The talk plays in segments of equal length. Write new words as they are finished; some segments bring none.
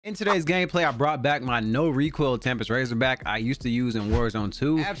In today's gameplay, I brought back my no recoil Tempus Razorback I used to use in Warzone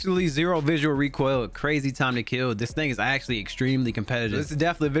 2. Absolutely zero visual recoil, crazy time to kill. This thing is actually extremely competitive. This is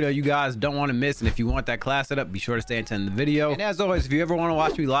definitely a video you guys don't want to miss, and if you want that class setup, be sure to stay until the end of the video. And as always, if you ever want to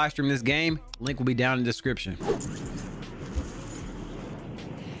watch me live stream this game, link will be down in the description.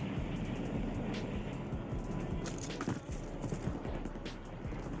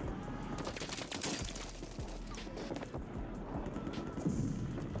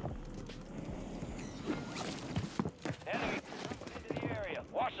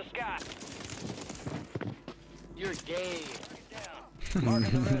 You're gay. Mark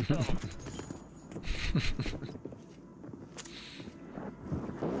in the red zone.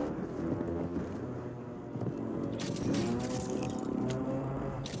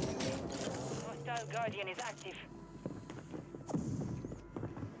 Hostile Guardian is active.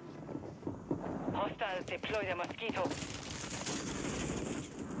 Hostiles deploy the mosquito.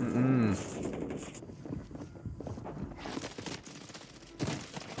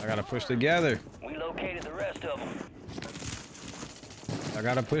 I gotta push together. We located the rest of them. I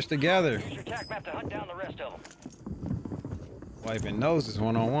gotta push together. Use your tac map to hunt down the rest of them. Wiping noses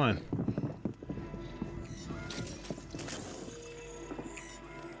one-on-one.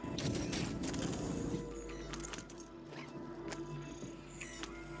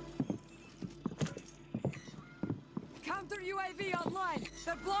 Counter UAV online.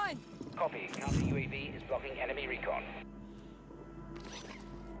 They're blind. Copy. Counter UAV is blocking enemy recon.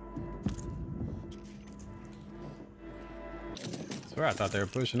 Swear I thought they were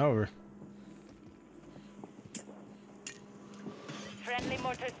pushing over. Friendly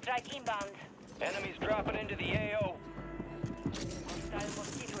mortar strike inbound. Enemies dropping into the AO. Hostile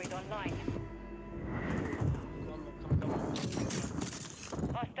mosquito is online.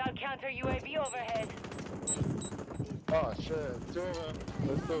 Hostile counter UAV overhead. Oh shit, two of them.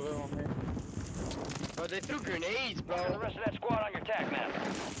 There's two of them on me. But they threw grenades, bro. The rest of that squad on your tac map.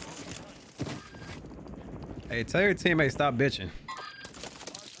 Hey, tell your teammates stop bitching.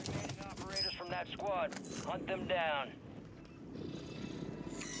 Remaining operators from that squad. Hunt them down.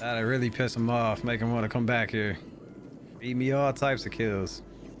 That'll really piss them off, make them want to come back here. Beat me all types of kills.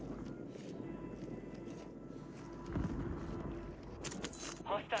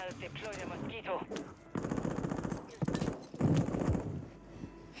 Hostiles deploy the mosquito.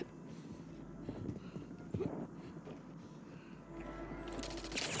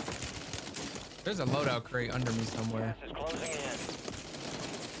 There's a loadout crate under me somewhere. Gas is closing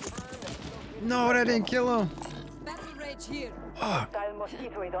in. No, that didn't kill him. Battle rage here. Hostile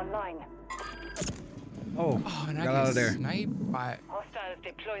mosquito is online. Oh, Oh, and got I out get of there. sniped by Hostiles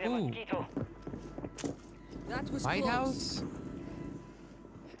deploy the Ooh. mosquito. That was White close. House.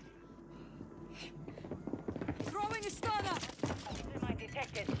 Throwing a stunner. Mine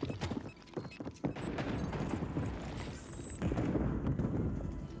detected.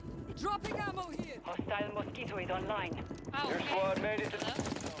 Dropping ammo here. Hostile mosquito is online. Your squad made it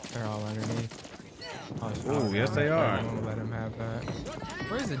to... They're all underneath. Oh, Ooh, yes they are. I won't let him have that.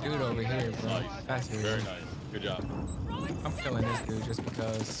 Where's the dude over here, bro? That's who. Very nice. Good job. I'm killing this dude just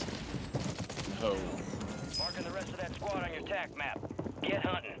because. Oh. Marking the rest of that squad on your tac map. Get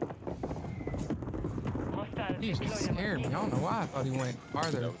hunting. Hostiles He deploy just the scared me. I mosquito. don't know why I thought he went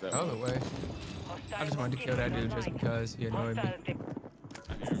farther That was the that other one. way. Hostile I just wanted to kill mosquito that is dude just online. because he annoyed me. Hostiles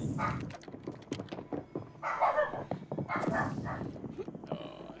Oh,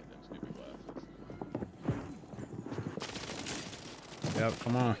 I had them stupid glasses. Yep,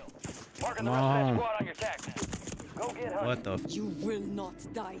 come on. Marking Come the rest of that on. squad on your tac map. Go get hunting. What the f? You will not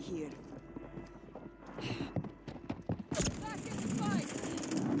die here. Back in the fight.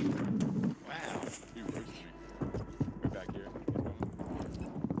 Wow. You roasted me. Right back here.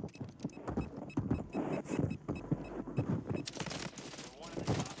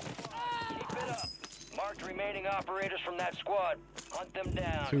 Keep it up. Marked remaining operators from that squad. Hunt them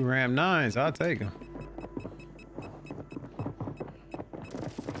down. 2 Ram 9s, I'll take them.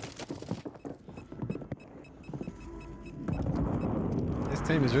 This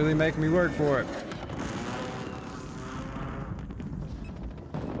team is really making me work for it.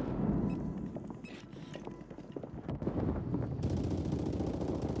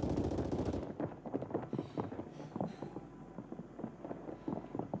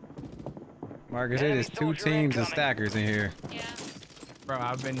 Marcus, it is 2 teams and stackers in here. Bro,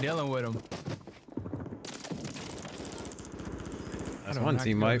 I've been dealing with him. That's one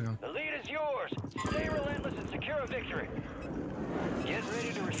team, Mike. The lead is yours. Stay relentless and secure a victory. Get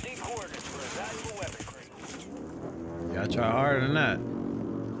ready to receive coordinates for a valuable weapon crate. Gotta try harder than that.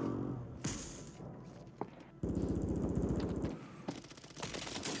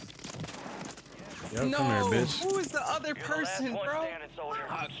 Yo, No, come here, bitch. who is the other You're the last person, one bro? standing, soldier.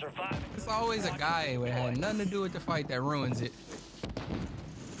 Survive. It's always a guy that had nothing to do with the fight that ruins it.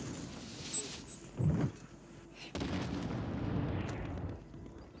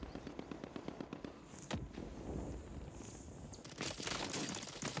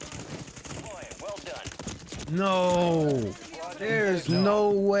 Boy, well done. No, there's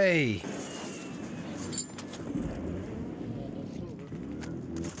no way.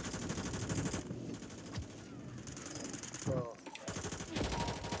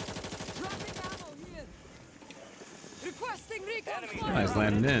 Dropping ammo here. Requesting recon Enemies fire. Nice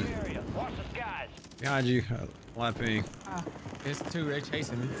landing in. area. Watch the skies. Behind you, laughing. It's two. They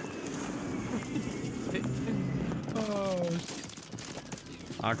chasing me. Oh.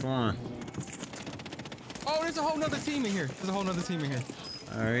 Locked one. Oh, there's a whole nother team in here. There's a whole nother team in here.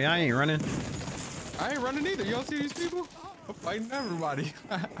 All right, I ain't running. I ain't running either. You don't see these people? I'm fighting everybody.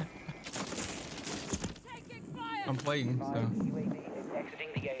 Taking fire. I'm playing, so. UAV is exiting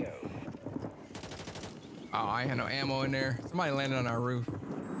the AO. Oh, I ain't had no ammo in there. Somebody landed on our roof.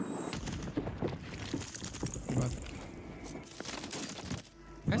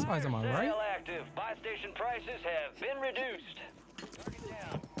 That's why on my right. Still active. Buy station prices have been reduced. Target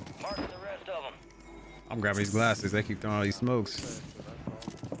down. Marking the rest of them. I'm grabbing these glasses. They keep throwing all these smokes.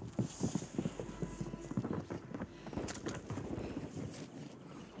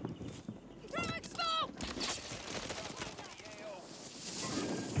 Throwing smoke.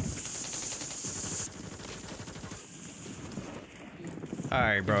 All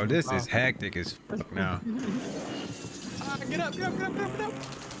right, bro. This is hectic as fuck now. Get up, get up, get up, get up, get up.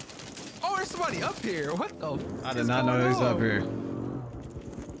 Oh, there's somebody up here. What the? I did not know he was up here.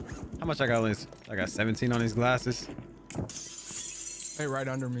 How much I got on this? I got 17 on these glasses. Hey, right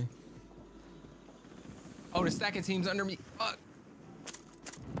under me. Oh, the stacking team's under me. Fuck.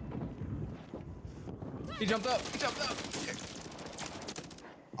 He jumped up. He jumped up.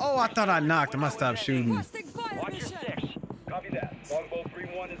 Oh, I thought I knocked him. I stopped shooting. Requesting fire Watch your mission. six. Copy that. Longbow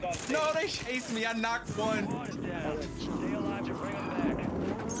 3-1 is on station. No, they chased me. I knocked one. Squad is down. Stay alive to bring them back.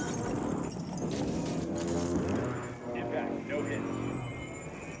 Impact. No hits.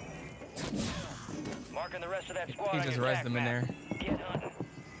 Marking the rest of that squad. He on just your rezzed attack them in map. there. Get hunting.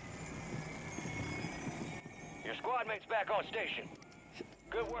 Your squad mate's back on station.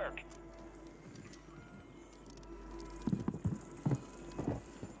 Good work.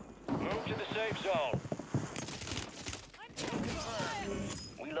 Move to the safe zone.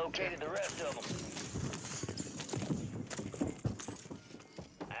 We located the rest of them.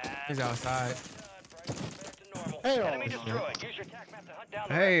 He's outside. Enemy destroyed. Use your attack map to hunt down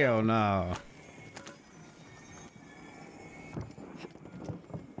the Hell no.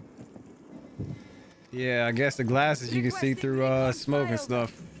 Yeah, I guess the glasses you can see through smoke and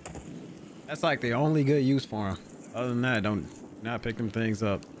stuff. That's like the only good use for them. Other than that, don't not pick them things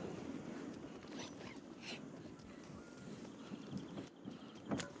up.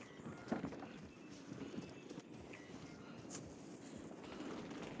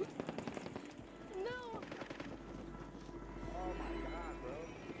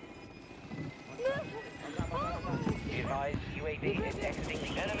 Be advised, UAV is exiting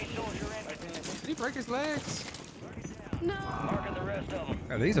the enemy soldier entry. Did he break his legs? Marking the rest of them.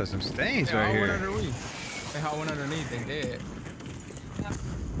 Oh, these are some stains They right all went here. underneath. They all went underneath. They did.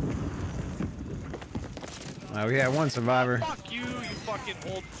 We had one survivor. Fuck you, you fucking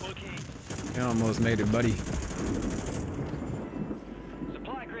old cookie. He almost made it, buddy.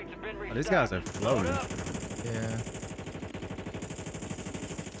 Supply crates have been restocked. Oh, these guys are floating. Load up. Yeah.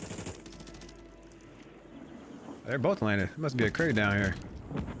 They're both landed. Must be a crate down here.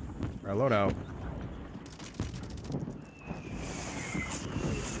 Or a loadout.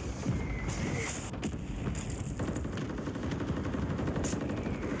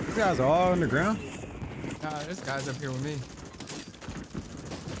 These guys are all underground. Nah, this guy's up here with me.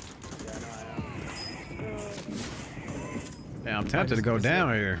 Yeah, I'm tempted to go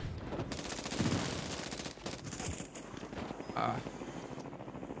down here.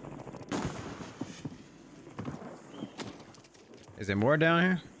 Is there more down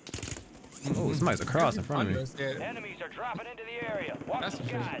here? Oh, somebody's across in front of me. Yeah. Enemies are dropping into the area. Watch That's the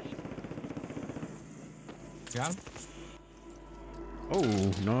interesting. skies. Got him?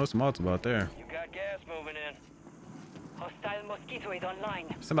 Oh, no, it's multiple out there. You got gas moving in. Hostile mosquito is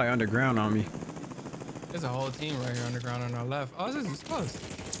online. Somebody underground on me. There's a whole team right here underground on our left. Oh, this is close.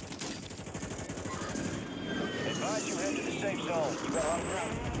 Advise you head to the safe zone. You got on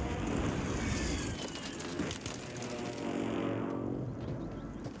ground.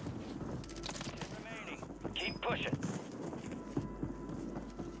 Remaining. Keep pushing.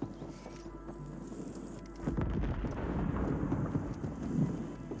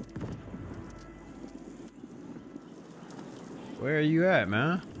 Where are you at,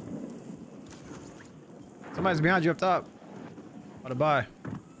 man? Somebody's behind you up top. What to buy?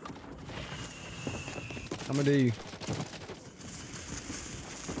 Coming to you.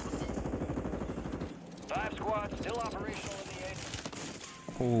 5 squads still operational in the 8.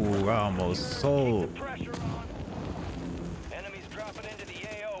 Oh, I almost sold. Pressure on. Enemies dropping into the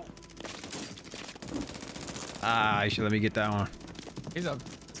AO. Ah, you should let me get that one. He's up.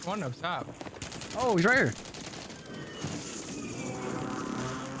 One up top. Oh, he's right here. Stay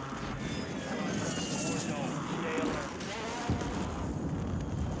alert.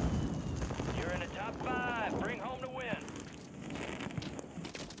 You're in the top 5. Bring home the win.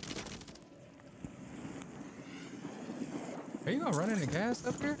 Are you gonna run into gas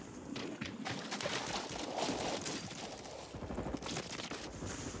up here?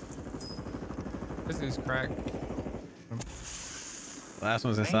 This is cracked. Last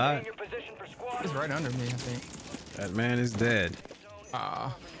one's Maintain inside. your position for squad. It's right under me, I think. That man is dead.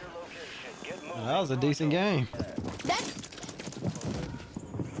 Ah. Get moving. That was a decent game.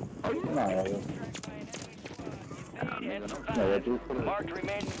 Marked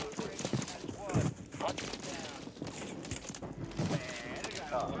remaining.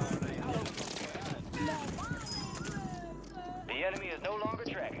 The enemy is no longer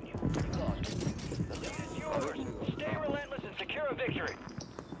tracking you. You lost it. The lead is yours. Stay relentless and secure a victory.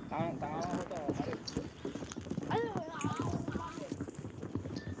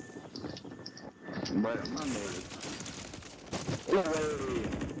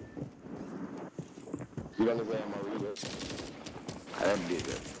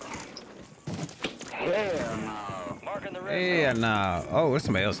 Marking the red Yeah, zone. nah. Oh, there's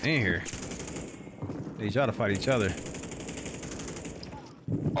somebody else in here. They try to fight each other.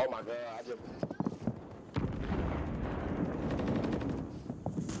 Oh my god, I just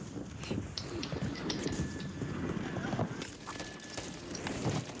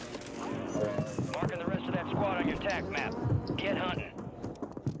Marking the rest of that squad on your tac map. Get hunting.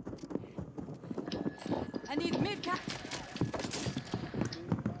 I need mid-cap.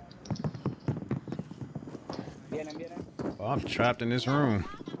 Oh, I'm trapped in this room.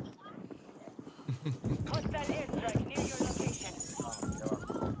 Hostile airstrike near your location.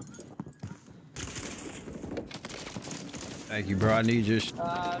 Thank you, bro. I need your. The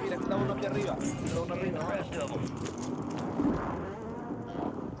rest of them.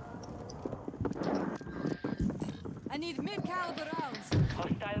 I need mid-caliber rounds.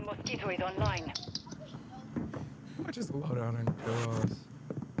 Hostile mosquito is online. I just load out and doors.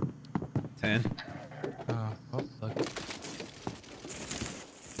 10. Oh, look.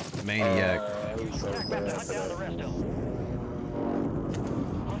 Maniac. Tac map to hunt down the rest of them.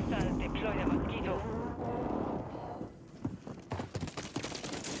 Hostile deploy the mosquito.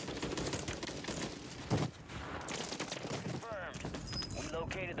 Confirmed. We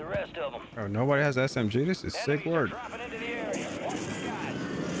located the rest of them. Oh, nobody has SMG. This is sick Enemies are work. dropping into the area. Watch the skies.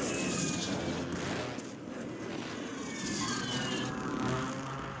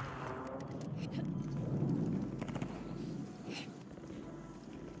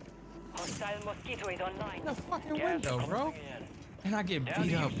 Hostile mosquito is online. The fucking Gas window, is bro. closing in. And I get Down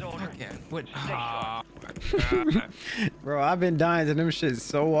beat to you, up. soldier. Fucking what? Stay Ah, my God. Bro, I've been dying to them shit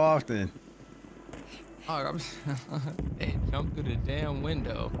so often. Oh, I'm they jumped through the damn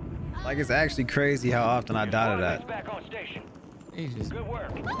window. Like, it's actually crazy how often I die to Squad mates that. back on station. He just Good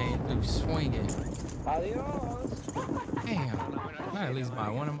work. came through swinging. Damn. Can I at least buy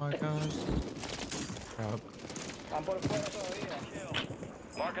one of my guns?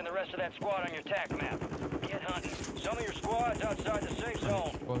 Marking the rest of that squad on your tac map. Get hunting. Some of your squads outside the safe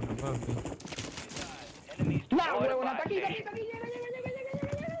zone. Going above me. Enemies deployed a buy station.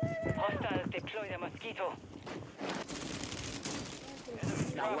 Hostile deploy the mosquito.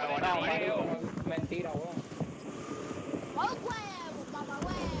 Enemies dropping into the AO. Mentira, weón.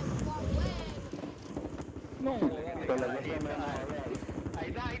 No,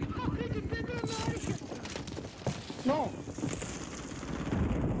 no.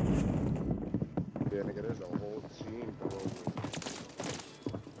 yeah, nigga, there's a whole team below me.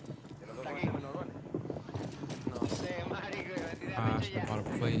 I should have bought a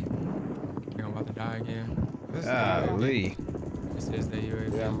plate. I think I'm about to die again. Golly. This is the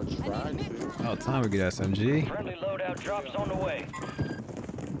UAV. Yeah, I'm gonna try I need to. mid-cap. All time we get SMG. Friendly loadout drops on the way.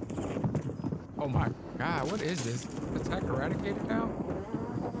 Oh my God, what is this? Attack eradicated now?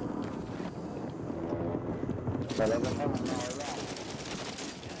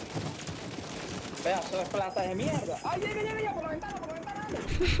 Pedazo de plata de mierda. ¡Ay, llega, por la ventana, por la ventana!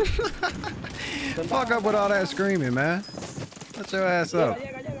 Fuck up with all that screaming, man. Shut your ass up.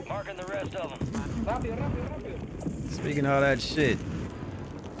 Llega. Marking the rest of them. Rápido, rápido, rápido. Speaking of all that shit.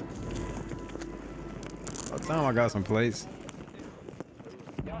 What time I got some plates?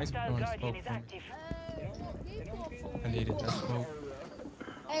 Thanks for Hostile doing the Guardian smoke is for me. active. I needed that smoke.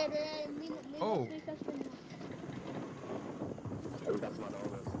 Oh,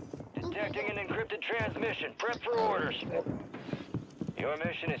 Detecting an encrypted transmission. Prep for orders. Your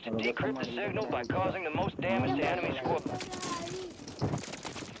mission is to decrypt the signal by causing the most damage to enemy squad.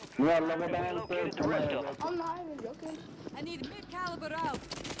 We located the rest of them. I need mid-caliber out.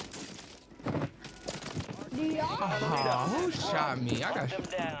 who shot me? I got Them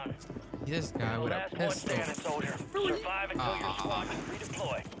down. this guy with a Last one pistol. standing, soldier. Survive until your squad can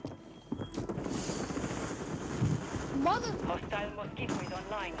redeploy. Hostile Mosquito is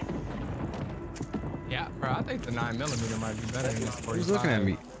online. Yeah, bro, I think the 9mm might be better than this 45. Who's looking at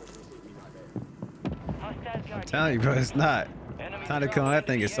me? Hostile Guardian. I'm telling you, bro, it's not. Time to kill that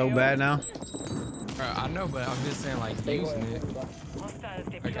thing is so bad now. Bro, I know, but I'm just saying, like, using it. Hostiles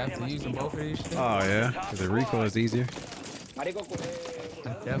Like, deploy after the using Mosquito. both of these shit, Oh yeah, because the recoil is easier. I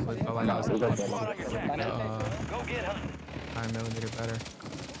definitely felt like I was supposed to Squad on your tack. Go get hunting. 9mm better.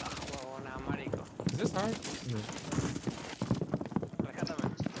 Is this hard?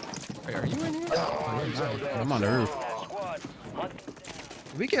 Wait, are you in here? Oh, you're not. I'm on the roof. That squad. Hunt.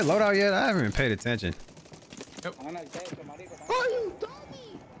 Did we get loadout yet? I haven't even paid attention.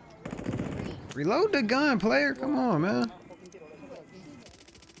 Reload the gun, player. Come on, man.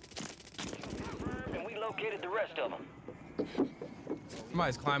 And we located the rest of them.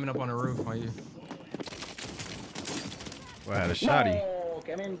 Somebody's climbing up on the roof on you. Well, I had a shotty.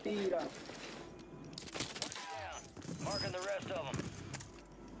 Marking the rest of them.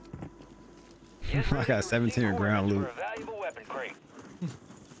 I got 17 ground loot. For a valuable weapon crate.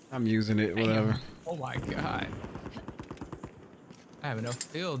 I'm using it, whatever. Oh my god. I have enough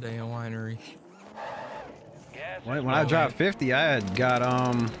field day in winery. Gas When I dropped 50, I had got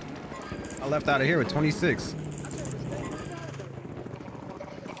I left out of here with 26.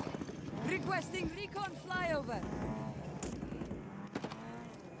 Requesting recon flyover.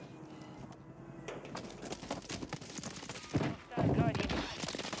 Hostile Guardian.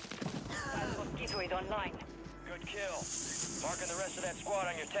 Hostile Mosquito is online. Good kill. Marking the rest of that squad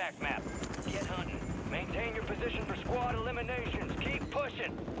on your tac map. Get hunting. Maintain your position for squad eliminations. Keep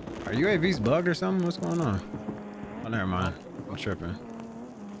pushing. Are UAVs bugged or something? What's going on? Oh, never mind. I'm tripping.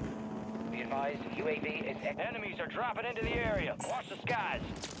 Be advised, UAV is... Enemies are dropping into the area. Watch the skies.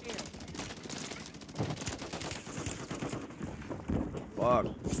 Fuck.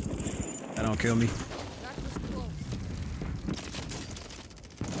 That don't kill me. That was close.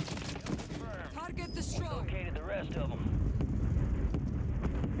 Target destroyed. Located the rest of them.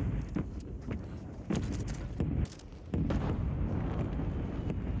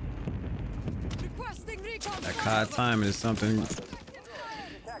 Requesting recon That flyover. COD timing is something.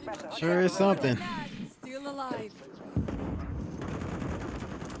 Sure is something. Still alive.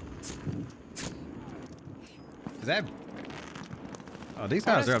 Is that? Oh, these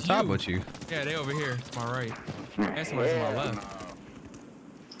guys are up that's top you. with you. Yeah, they over here to my right. And somebody's to my left.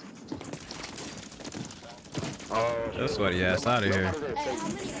 Just sweaty ass out of here. Go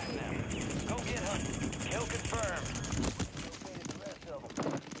get hunting. Kill confirmed.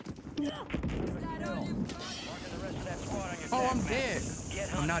 That all you've got? Marking the rest of that squad on your Oh, tac I'm map. dead. Get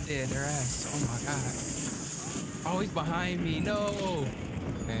I'm hunting. not dead. Their ass. Oh my god. Oh, he's behind me. No.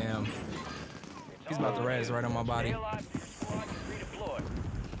 Damn. He's about to res right on my body. Stay alive. Your squad can redeploy.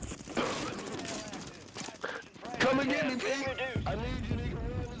 Come and get me, Bring Pete. your dude. I need you, nigga.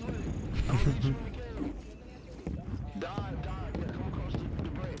 Roll this way. I need you, nigga. Dive. Yeah, come across the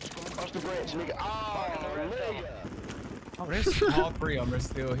branch. Come across the branch, nigga. Oh, nigga. Oh, there's all three of them are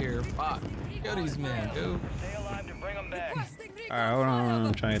still here. Fuck. Kill these men, dude. Stay alive to bring them back. Requesting recon All right, hold on.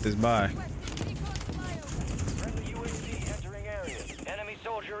 I'm trying to get this by. Requesting recon flyover. Friendly UAV entering area. Enemy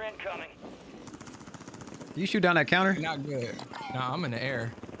soldier incoming. You shoot down that counter? Not good. Nah, I'm in the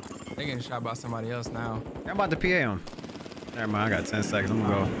air. They getting shot by somebody else now. How about the PA on? Never mind. I got 10 seconds. I'm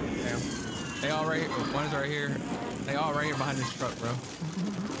gonna go. Damn. They all right. One's right here. They all right here behind this truck, bro.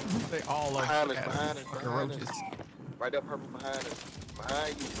 They all over. Behind us, behind us, Fucking behind us. roaches. Right up purple behind us.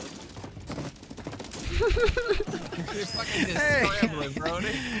 Behind you, purple. They're fucking just scrambling, bro.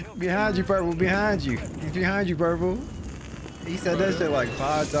 Behind you, purple. Behind you. He's behind you, purple. He said that shit like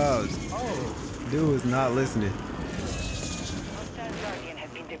 5 times. Oh. Dude is not listening. Hostile Guardian has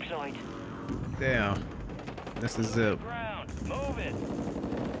been deployed. Damn. This is zip. Ground. Move it.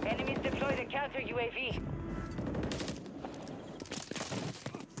 Enemies deployed a counter UAV.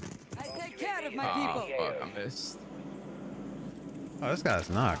 I take care of my Oh, people. fuck. I missed. Oh, this guy's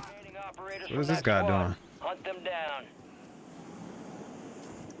knocked. Training operators What from is this that guy squad. doing? Hunt them down.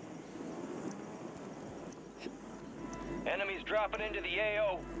 Enemies dropping into the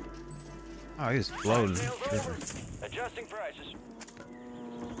AO. Oh, he's floating. Sales over. Adjusting prices.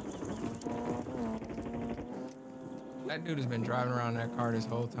 That dude has been driving around that car this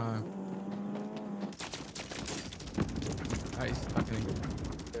whole time. Oh, he's stuck in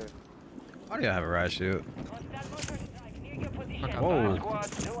it. Why do y'all have a riot shield? Okay. Whoa. Squad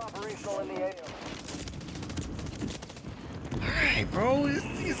still operational in the AO. Hey, bro, this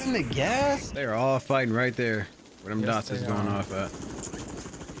thing's in the gas. They're all fighting right there where them Yes, dots is they going are. off at.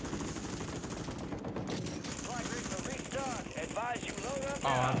 Supply crates are restocked. Advise you load up Oh,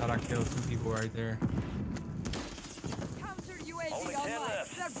 I now. thought I killed 2 people right there. Counter Only UAV 10 online.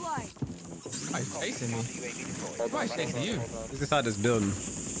 left. They're blind. Somebody's chasing me. Somebody's chasing you. He's inside this building.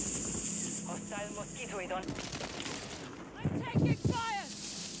 Hostile mosquitoid on. I'm taking fire.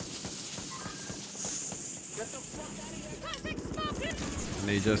 Toxic smoke. I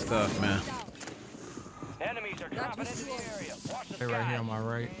need your stuff, man. Enemies are dropping into the area. Watch the They're right here skies. on my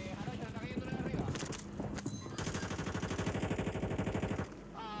right.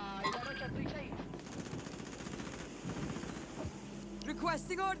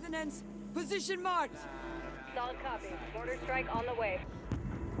 Requesting ordnance. Position marked. Solid copy. Mortar strike on the way.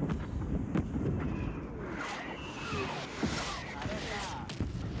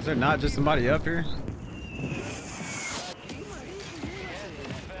 Is there not just somebody up here?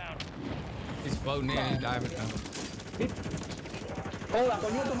 He's floating in, he's diving down. Hola,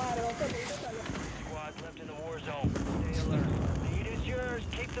 coño tu madre, ¿dónde Squads left in the war zone. Stay alert. Lead is yours.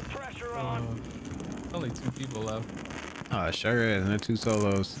 Keep the pressure on. Only 2 people left. Oh, it sure is. And they're 2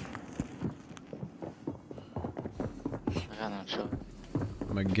 solos. I'm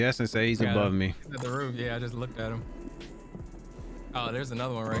gonna guess and say he's Got above him. me. He's at the roof. Yeah, I just looked at him. Oh, there's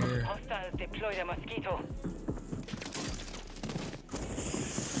another one right here. Hostiles deploy the mosquito.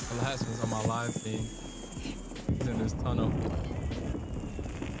 The last one's on my live feed. He's in this tunnel.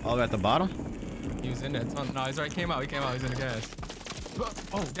 All at the bottom? He was in that tunnel. No, he's already came out. He came out. He's in the gas.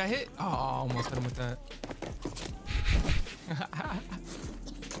 Oh, got hit. Oh, I almost hit him with that.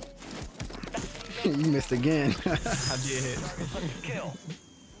 You missed again. I did. Kill.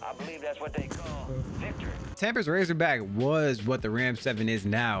 I believe that's what they call victory. Tempus Razorback was what the Ram 7 is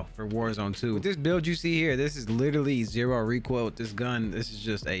now for Warzone 2. With this build you see here, this is literally 0 recoil with this gun. This is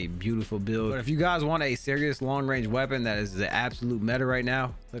just a beautiful build. But if you guys want a serious long range weapon that is the absolute meta right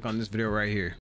now, click on this video right here.